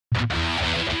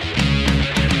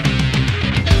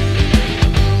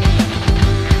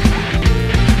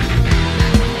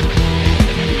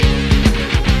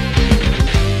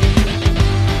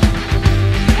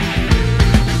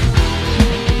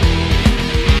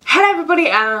everybody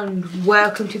and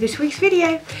welcome to this week's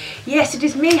video. Yes, it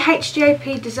is me,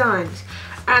 HJP Designs,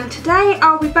 and today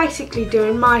I'll be basically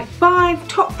doing my 5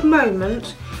 top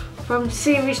moments from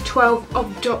series 12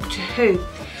 of Doctor Who.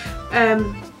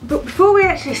 But before we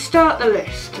actually start the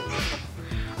list,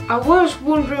 I was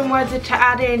wondering whether to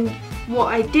add in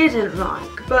what I didn't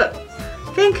like, but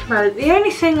think about it, the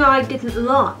only thing I didn't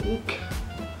like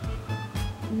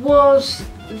was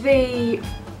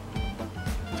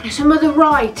some of the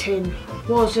writing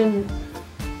wasn't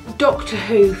Doctor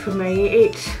Who for me.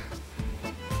 It's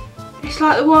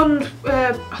like the one,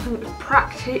 I think it was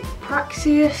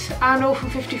Praxius and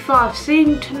Orphan 55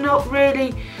 seemed to not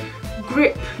really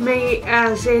grip me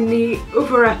as in the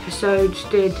other episodes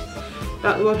did,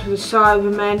 like the one with the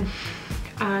Cybermen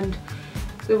and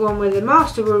the one where the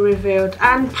Master were revealed,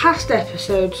 and past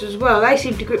episodes as well. They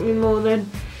seem to grip me more than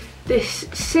this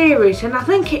series, and I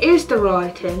think it is the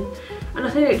writing, and I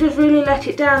think it does really let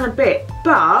it down a bit,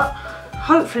 but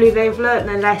hopefully they've learnt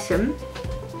their lesson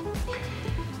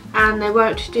and they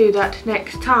won't do that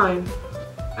next time.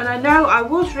 And I know I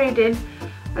was reading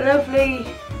a lovely,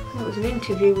 it was an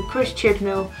interview with Chris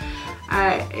Chibnall.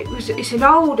 It's an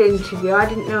old interview, I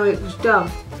didn't know it was done,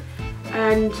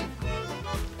 and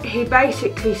he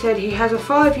basically said he has a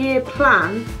 5-year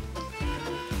plan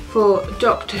for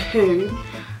Doctor Who.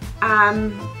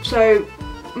 So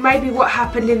maybe what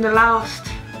happened in the last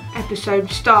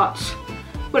episode starts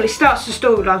the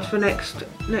storylines for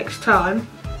next time,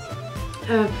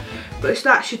 but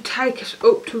that should take us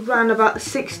up to around about the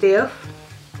 60th,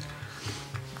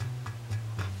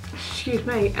 excuse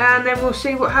me, and then we'll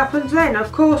see what happens then.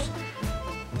 Of course,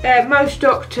 most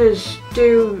Doctors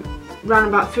do run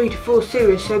about 3 to 4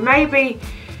 series, so maybe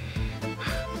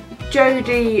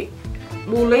Jodie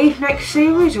will leave next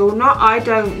series or not, I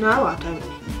don't know. I don't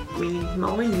really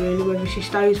mind really whether she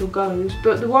stays or goes,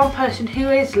 but the one person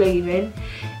who is leaving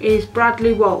is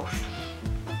Bradley Walsh,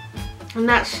 and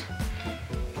that's,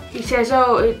 he says,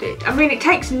 I mean, it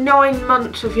takes 9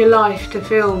 months of your life to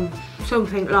film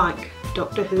something like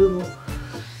Doctor Who or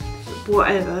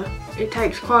whatever. It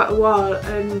takes quite a while,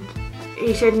 and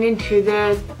he said in an interview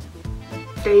the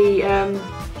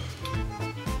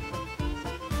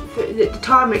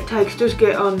time it takes does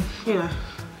get on,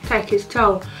 take its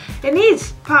toll. And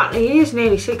apparently he is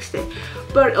nearly 60,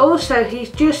 but also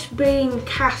he's just been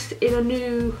cast in a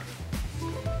new,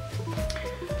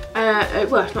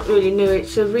 well, it's not really new,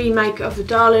 it's a remake of The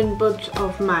Darling Buds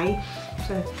of May.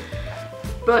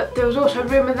 But there was also a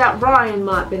rumour that Ryan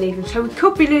might be leaving, so we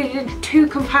could be losing 2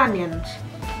 companions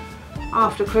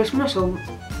after Christmas, or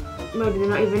maybe they're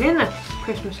not even in the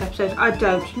Christmas episode, I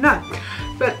don't know.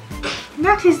 But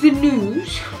that is the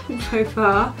news so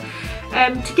far.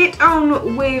 To get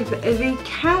on with the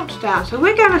countdown, so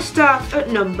we're going to start at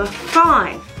number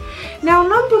 5. Now,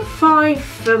 number 5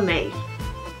 for me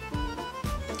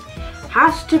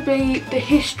has to be the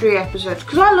history episodes,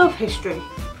 because I love history.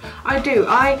 I do.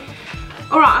 Alright,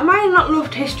 I may have not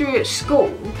loved history at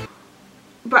school,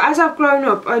 but as I've grown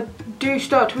up, I do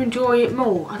start to enjoy it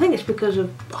more. I think it's because of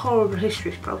horrible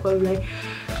histories, probably.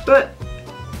 But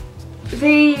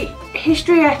the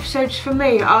history episodes for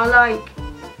me are like,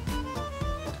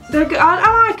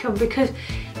 I like them because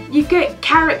you get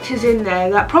characters in there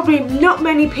that probably not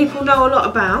many people know a lot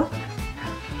about.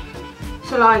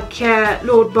 So like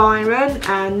Lord Byron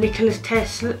and Nicholas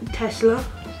Tesla,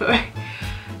 sorry.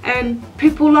 And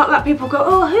people like that, people go,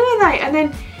 oh, who are they? And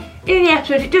then in the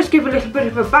episode it does give a little bit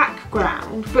of a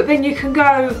background, but then you can go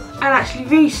and actually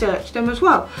research them as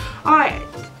well. I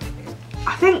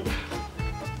think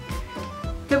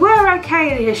they were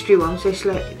okay, the history ones,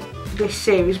 this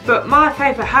series, but my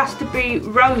favourite has to be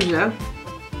Rosa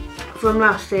from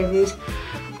last series,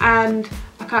 and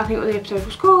I can't think what the episode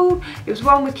was called. It was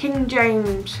one with King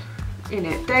James in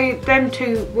it. Them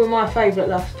two were my favourite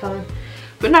last time.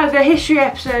 But no, the history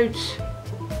episodes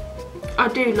I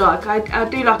do like. I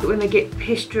do like it when they get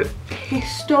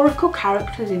historical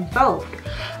characters involved,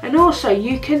 and also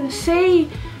you can see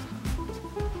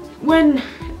when,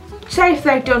 say if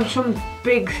they've done some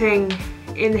big thing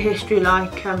in the history,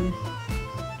 like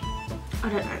I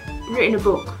don't know, written a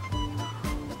book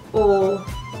or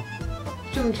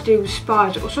something to do with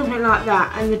spies or something like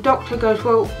that, and the Doctor goes,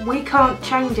 well, we can't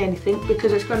change anything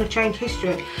because it's going to change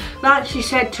history, like she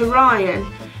said to Ryan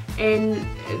in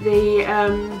the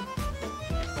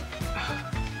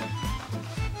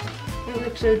in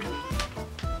episode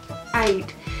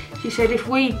 8. She said if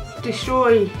we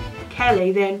destroy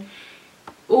Kelly, then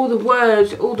all the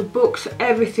words, all the books,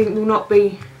 everything will not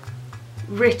be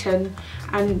written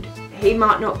and he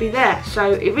might not be there.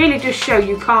 So it really does show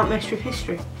you can't mess with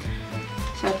history.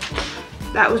 So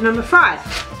that was number 5.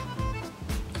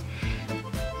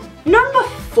 Number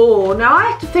 4. Now I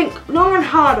have to think long and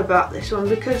hard about this one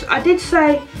because I did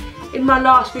say in my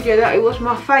last video that it was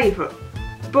my favourite,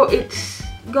 but it's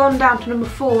gone down to number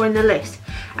 4 in the list,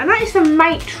 and that is The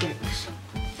Matrix,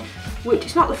 which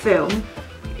is not the film,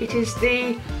 it is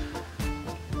the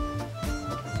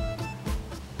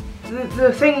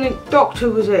thing that Doctor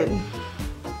was in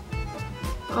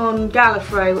on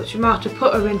Gallifrey, which Martha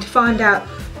put her in to find out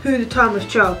who the timeless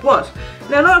child was.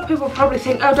 Now a lot of people probably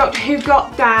think, oh, Doctor Who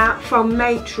got that from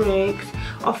Matrix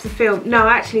off the film. No,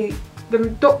 actually the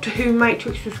Doctor Who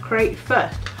Matrix was created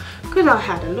first, because I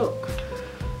had a look.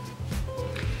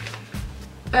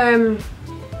 But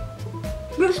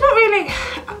it's not really,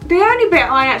 the only bit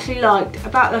I actually liked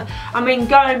about the, I mean,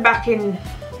 going back in,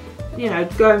 you know,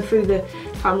 going through the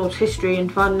Time Lord's history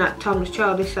and finding that timeless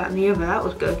child, this, that and the other, that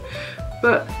was good.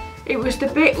 But it was the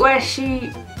bit where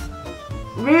she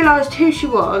realised who she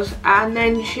was, and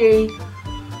then she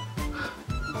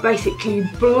basically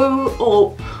blew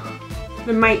up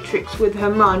the Matrix with her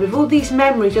mind, with all these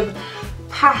memories of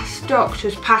past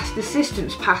doctors, past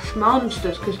assistants, past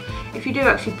monsters, because if you do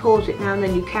actually pause it now and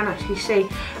then you can actually see.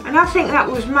 And I think that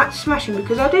was smashing,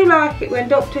 because I do like it when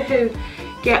Doctor Who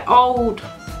get old,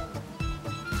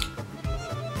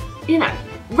 you know,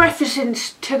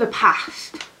 references to the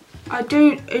past. I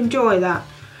do enjoy that.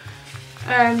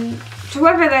 So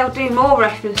whether they'll do more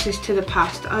references to the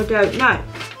past, I don't know.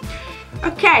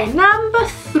 Okay, number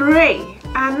 3,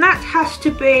 and that has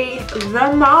to be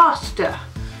The Master.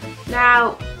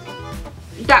 Now,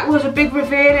 that was a big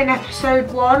reveal in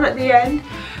episode 1 at the end,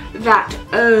 that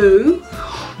O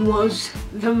was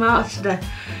the Master.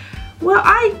 Well,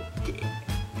 I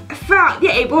felt,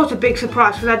 yeah, it was a big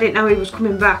surprise because I didn't know he was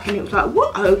coming back, and it was like,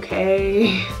 what,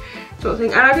 okay, sort of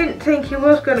thing. And I didn't think he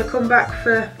was going to come back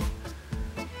for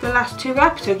the last 2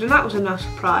 episodes, and that was a nice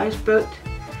surprise, but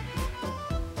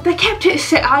they kept it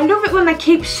secret. I love it when they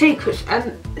keep secrets,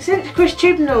 and since Chris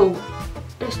Chibnall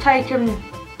has taken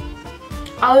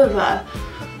over,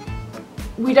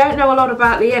 we don't know a lot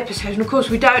about the episodes, and of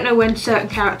course we don't know when certain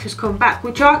characters come back,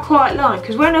 which I quite like,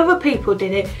 because when other people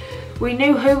did it, we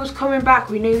knew who was coming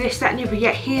back, we knew this, that and the other,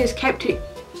 yet he has kept it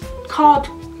card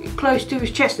close to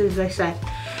his chest, as they say.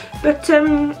 But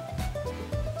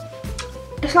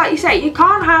it's like you say, you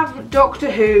can't have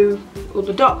Doctor Who, or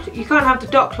the Doctor, you can't have the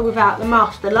Doctor without the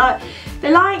Master.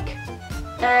 They're like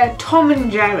Tom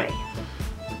and Jerry.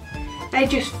 They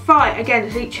just fight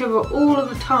against each other all of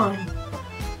the time.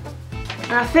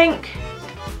 And I think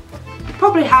they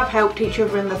probably have helped each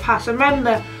other in the past. I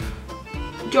remember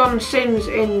John Sims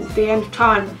in The End of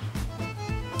Time,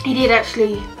 he did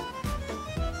actually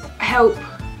help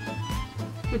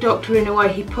the Doctor in a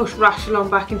way. He pushed Rassilon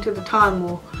back into the Time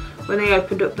War when they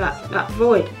opened up that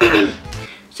void.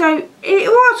 So it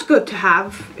was good to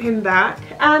have him back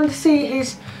and see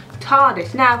his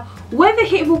TARDIS. Now, whether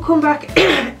he will come back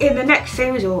in the next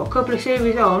series or a couple of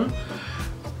series on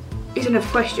is another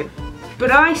question.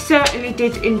 But I certainly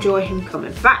did enjoy him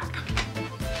coming back.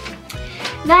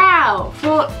 Now,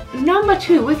 for number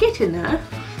 2, we're getting there.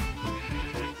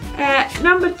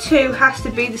 Number 2 has to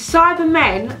be the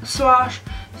Cybermen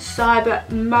 / Cyber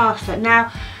Master.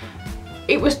 Now,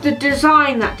 it was the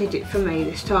design that did it for me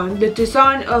this time. The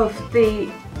design of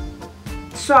the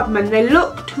Cybermen, they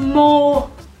looked more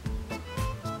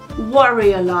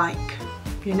warrior-like.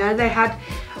 You know, they had,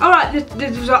 alright, there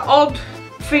was an odd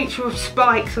feature of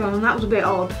spikes on them, that was a bit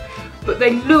odd, but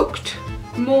they looked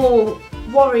more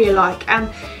warrior-like, and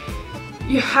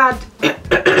you had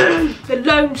the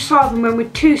lone Cyberman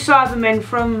with 2 Cybermen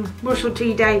from Russell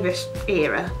T Davies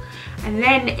era, and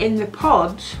then in the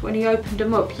pods, when he opened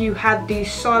them up, you had these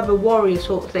cyber warrior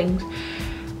sort of things,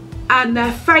 and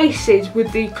their faces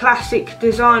with the classic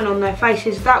design on their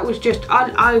faces, that was just,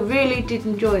 I really did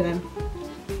enjoy them.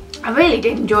 I really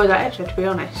did enjoy that episode, to be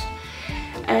honest.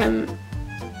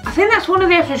 I think that's one of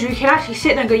the episodes where you can actually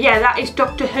sit there and go, yeah, that is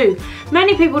Doctor Who.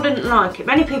 Many people didn't like it,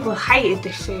 many people hated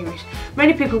this series,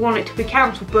 many people want it to be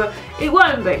cancelled, but it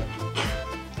won't be.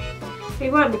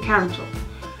 It won't be cancelled.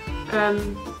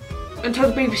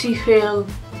 Until the BBC feel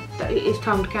that it is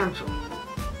time to cancel.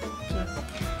 So.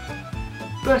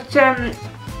 But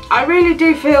I really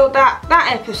do feel that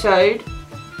that episode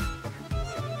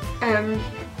and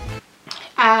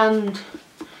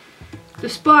the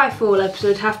Spyfall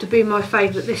episode have to be my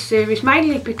favourite this series,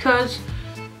 mainly because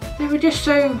they were just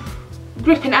so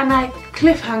gripping, and they're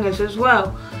cliffhangers as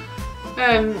well.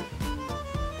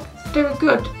 They were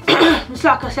good. It's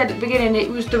like I said at the beginning, it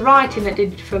was the writing that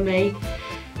did it for me.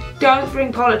 Don't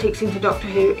bring politics into Doctor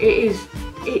Who.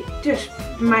 It just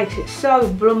makes it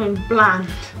so blooming bland.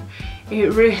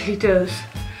 It really does.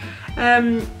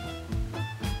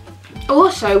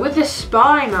 Also with the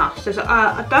Spy Masters,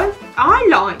 I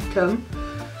liked them.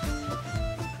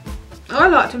 I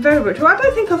liked them very much. Well, I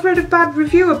don't think I've read a bad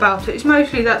review about it. It's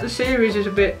mostly that the series is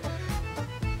a bit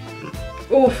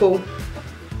awful.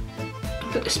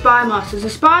 But the Cyber Masters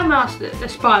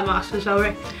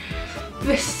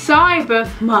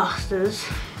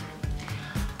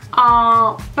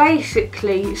are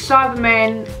basically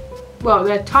Cybermen. Well,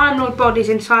 they're Time Lord bodies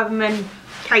in Cybermen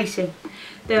casing.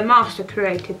 Their master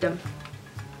created them,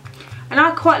 and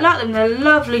I quite like them. They're a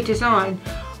lovely design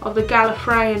of the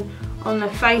Gallifreyan on their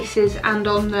faces and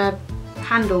on their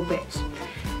handle bits.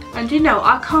 And you know,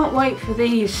 I can't wait for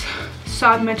these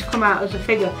Cybermen to come out as a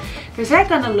figure, because they're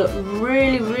going to look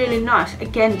really, really nice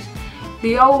against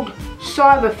the old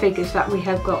cyber figures that we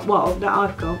have got, well, that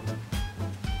I've got.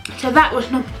 So that was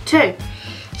number 2.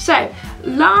 So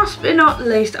last but not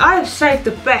least, I have saved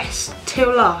the best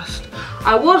till last.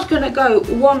 I was going to go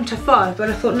 1 to 5, but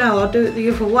I thought no, I'll do it the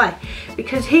other way,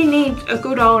 because he needs a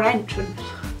good old entrance.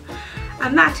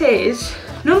 And that is,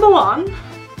 number 1,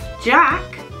 Jack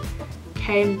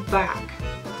came back.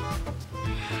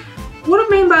 What I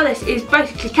mean by this is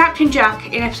basically Captain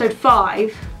Jack in episode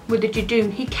 5 with the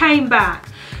Jadoon, he came back,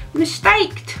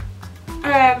 mistaked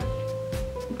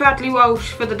Bradley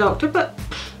Walsh for the Doctor, but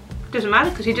doesn't matter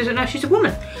because he doesn't know she's a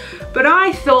woman. But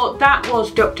I thought that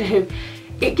was Doctor Who.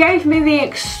 It gave me the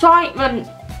excitement,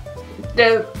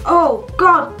 the oh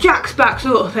god, Jack's back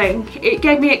sort of thing. It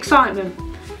gave me excitement.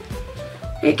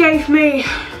 It gave me,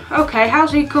 okay,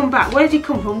 how's he come back? Where's he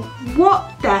come from?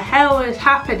 What the hell is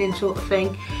happening sort of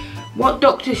thing. What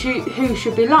Doctor Who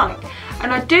should be like.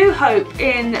 And I do hope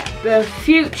in the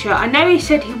future, I know he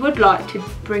said he would like to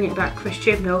bring it back, Chris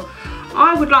Chibnall.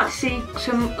 I would like to see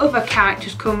some other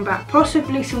characters come back,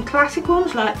 possibly some classic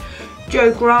ones like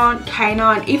Joe Grant,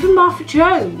 K9, even Martha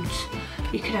Jones.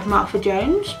 You could have Martha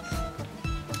Jones.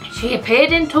 She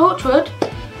appeared in Torchwood,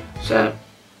 so.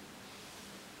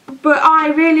 But I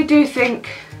really do think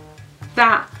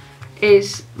that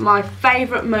is my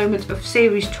favourite moment of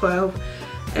Series 12,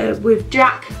 with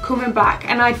Jack coming back.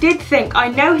 And I did think, I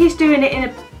know he's doing it in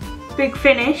a big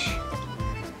finish,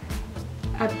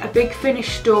 a big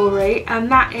finish story,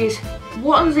 and that is,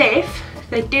 what if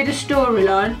they did a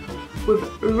storyline with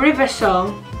River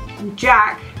Song,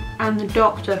 Jack and the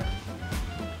Doctor?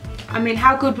 I mean,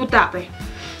 how good would that be?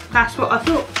 That's what I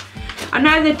thought. I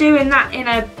know they're doing that in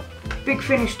a big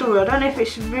finish story. I don't know if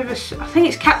it's River, I think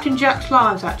it's Captain Jack's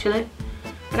Lives actually.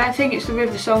 I don't think it's the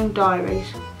River Song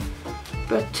Diaries.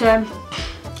 But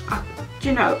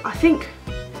you know, I think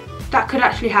that could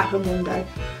actually happen one day.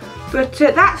 But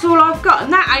that's all I've got,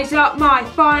 and that is my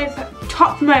 5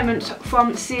 top moments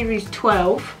from Series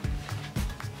 12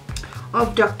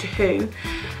 of Doctor Who.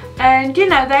 And you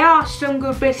know, there are some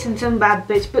good bits and some bad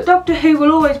bits, but Doctor Who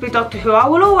will always be Doctor Who. I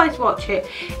will always watch it,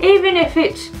 even if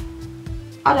it's,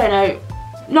 I don't know,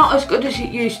 not as good as it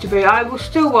used to be. I will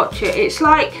still watch it. It's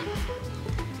like,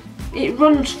 it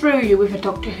runs through you with a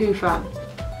Doctor Who fan.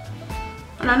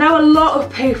 And I know a lot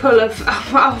of people have,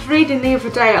 I was reading the other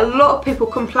day, a lot of people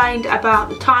complained about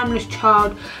the Timeless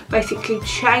Child basically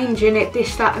changing it,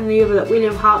 this, that and the other, that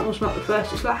William Hartnell's not the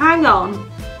first. It's like, hang on.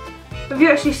 Have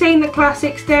you actually seen the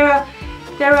classics? There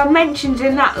are mentions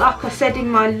in that, like I said in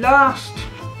my last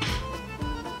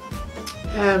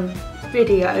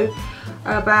video,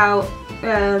 about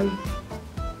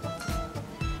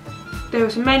there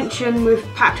was a mention with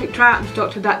Patrick Troughton's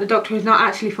Doctor that the Doctor is not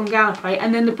actually from Gallifrey,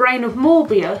 and then the Brain of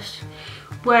Morbius,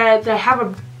 where they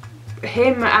have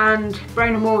him and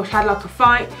Brain of Morbius had like a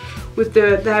fight with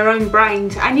their own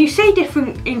brains, and you see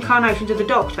different incarnations of the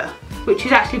Doctor, which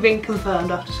has actually been confirmed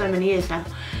after so many years now.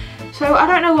 So I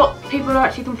don't know what people are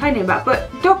actually complaining about, but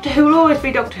Doctor Who will always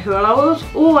be Doctor Who, and I'll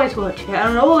always watch it,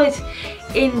 and I'll always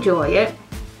enjoy it.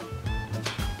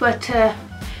 But the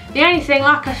only thing,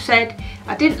 like I said,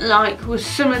 I didn't like was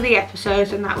some of the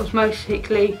episodes, and that was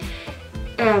mostly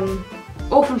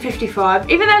Orphan 55.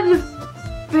 Even though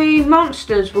the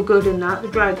monsters were good in that, the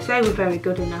Drags, they were very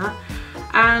good in that,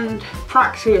 and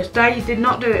Praxius, they did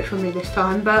not do it for me this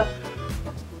time, but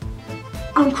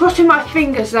I'm crossing my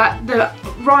fingers that the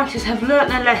writers have learnt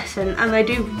their lesson and they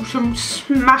do some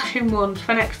smashing ones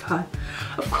for next time.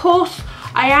 Of course,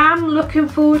 I am looking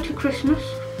forward to Christmas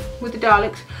with the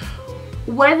Daleks.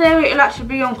 Whether it'll actually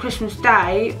be on Christmas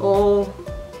Day or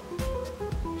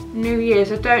New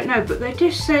Year's, I don't know, but they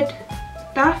just said,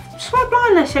 I swear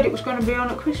blind they said it was going to be on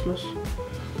at Christmas.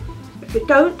 If it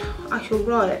don't, I shall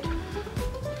riot.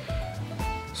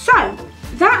 So,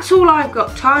 that's all I've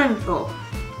got time for.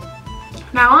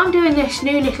 Now I'm doing this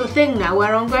new little thing now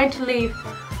where I'm going to leave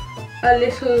a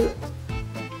little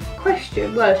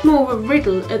question, well it's more of a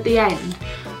riddle at the end,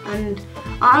 and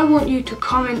I want you to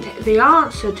comment the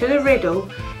answer to the riddle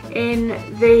in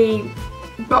the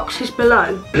boxes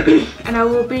below and I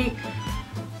will be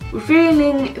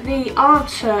revealing the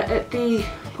answer at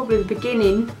probably the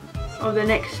beginning of the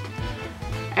next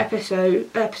episode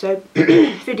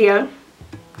video,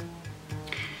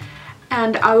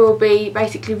 and I will be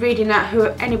basically reading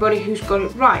out anybody who's got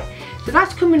it right. So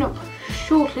that's coming up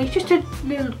shortly, just a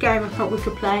little game I thought we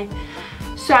could play.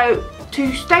 So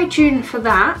to stay tuned for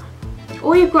that,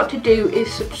 all you've got to do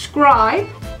is subscribe,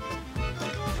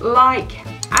 like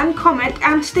and comment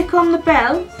and stick on the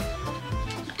bell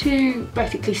to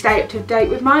basically stay up to date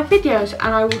with my videos,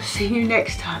 and I will see you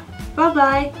next time. Bye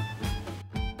bye.